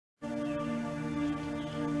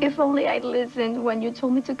If only I listened when you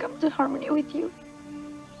told me to come to Harmony with you.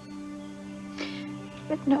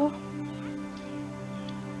 But no.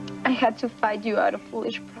 I had to fight you out of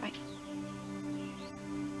foolish pride.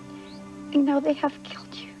 And now they have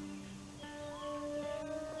killed you.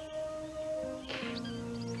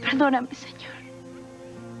 Perdóname, Señor.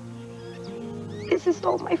 This is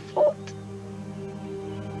all my fault.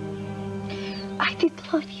 I did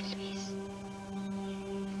love you, Luis.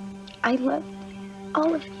 I loved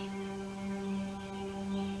all of you.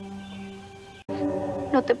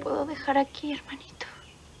 No te puedo dejar aquí, hermanito.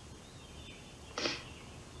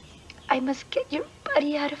 I must get your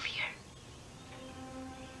body out of here.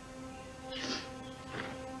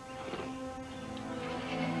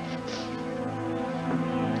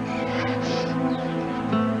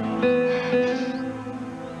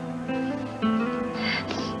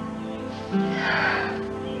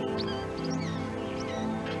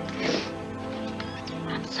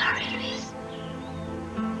 I'm sorry, Luis.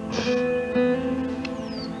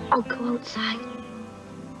 I'll go outside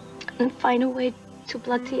and find a way to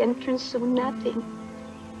block the entrance so nothing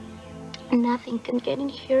can get in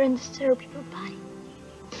here and disturb your body.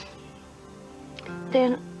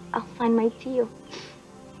 Then I'll find my tia,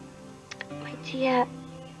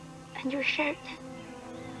 and your shirt.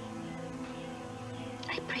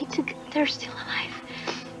 I pray to God they're still alive.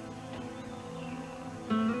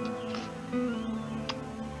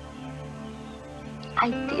 I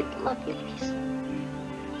did love you, Luis.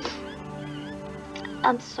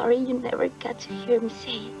 I'm sorry you never got to hear me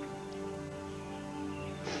say it.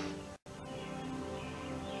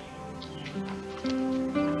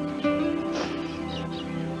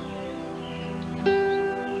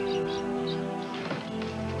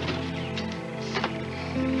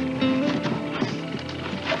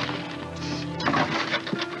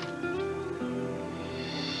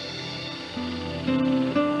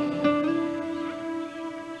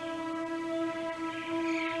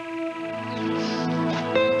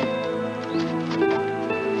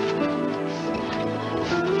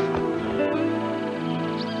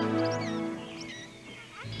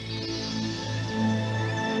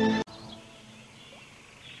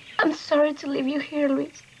 I'm sorry to leave you here,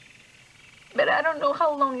 Luis. But I don't know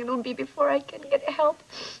how long it'll be before I can get help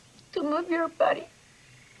to move your body.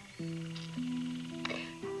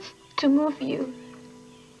 To move you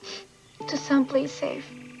to someplace safe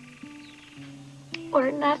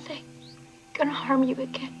where nothing can harm you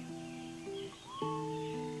again.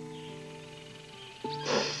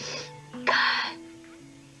 God,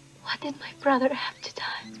 what did my brother have to die?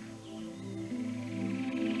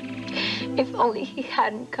 If only he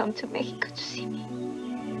hadn't come to Mexico to see me.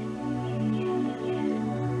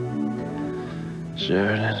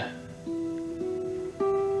 Sheridan.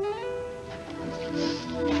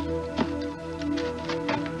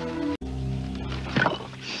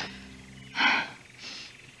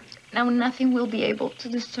 Now nothing will be able to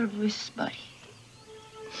disturb Luis's body.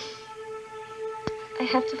 I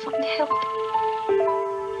have to find help.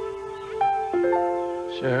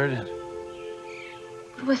 Sheridan.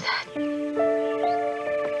 What was that?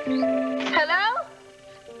 Hello?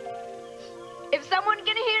 If someone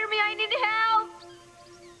can hear me, I need help.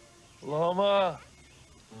 Paloma.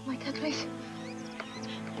 Oh my God, Luis.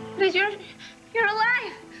 Luis, you're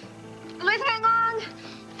alive. Luis, hang on.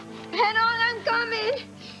 Hang on, I'm coming.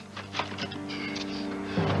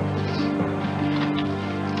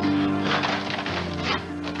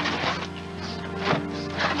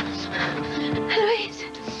 Luis.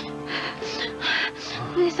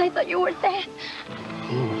 Luis, I thought you were dead.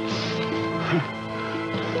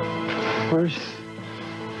 Where's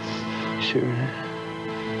Sheridan?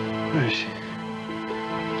 Where is she?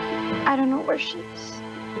 I don't know where she is.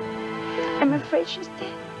 I'm afraid she's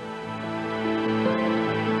dead.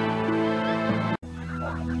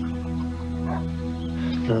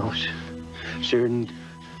 No, Sheridan,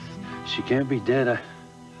 she can't be dead.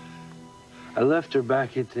 I left her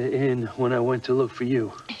back at the inn when I went to look for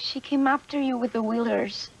you. She came after you with the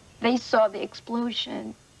Wheelers. They saw the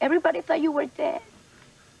explosion. Everybody thought you were dead.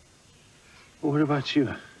 What about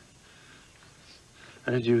you?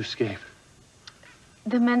 How did you escape?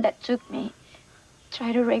 The man that took me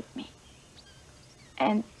tried to rape me.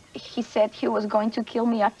 And he said he was going to kill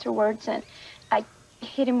me afterwards, and I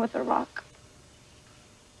hit him with a rock.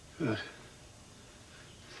 Good.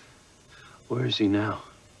 Where is he now?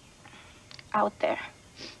 Out there.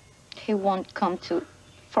 He won't come to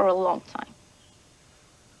for a long time.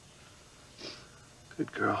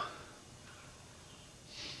 Good girl.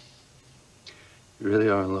 You really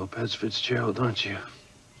are Lopez Fitzgerald, aren't you?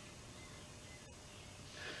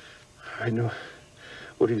 I know.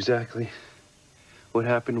 What exactly What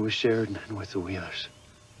happened with Sheridan and with the Wheelers?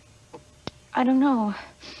 I don't know.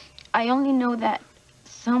 I only know that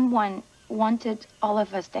someone wanted all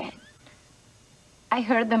of us dead. I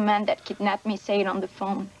heard the man that kidnapped me say it on the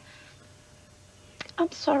phone.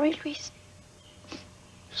 I'm sorry, Luis.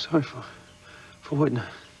 Sorry for what?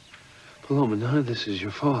 Paloma, none of this is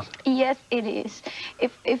your fault. Yes, it is.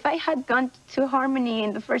 If I had gone to Harmony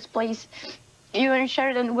in the first place, you and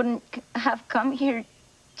Sheridan wouldn't have come here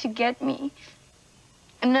to get me.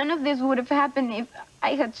 And none of this would have happened if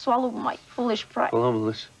I had swallowed my foolish pride.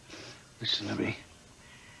 Paloma, listen to me.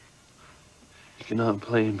 You cannot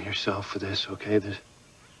blame yourself for this, okay? There's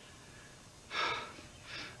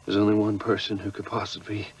only one person who could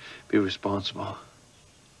possibly be responsible.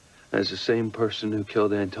 That's the same person who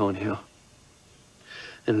killed Antonio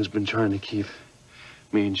and who's been trying to keep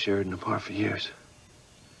me and Sheridan apart for years.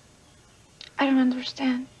 I don't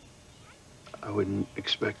understand. I wouldn't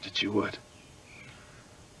expect that you would.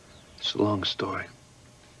 It's a long story.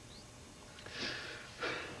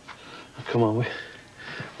 Come on,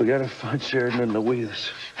 we gotta find Sheridan and the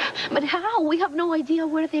Wheelers. But how? We have no idea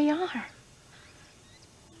where they are.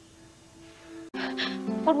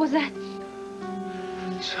 What was that?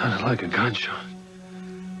 It sounded like a gunshot.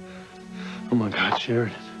 Oh my God,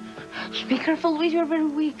 Sheridan. Be careful, Luis, you're very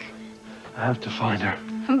weak. I have to find her.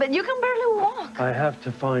 But you can barely walk. I have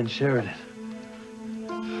to find Sheridan.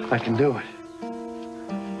 I can do it.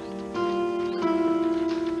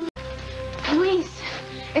 Luis,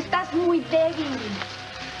 estás muy débil.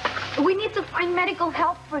 We need to find medical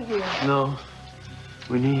help for you. No,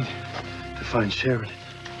 we need to find Sheridan.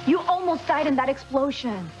 You almost died in that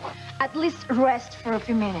explosion. At least rest for a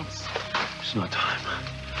few minutes. There's no time.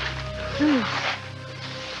 Luis.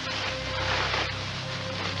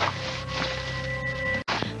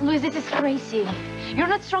 Luis, this is crazy. You're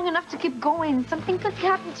not strong enough to keep going. Something could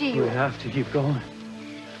happen to you. We have to keep going.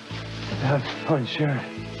 We have to find Sheridan.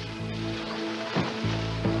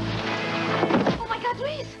 Oh my God,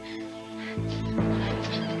 Luis!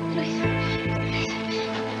 Luis.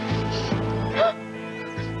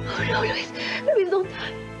 Oh no, Luis. Luis, don't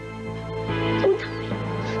die. Don't die.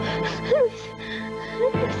 Luis.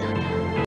 Luis, don't die.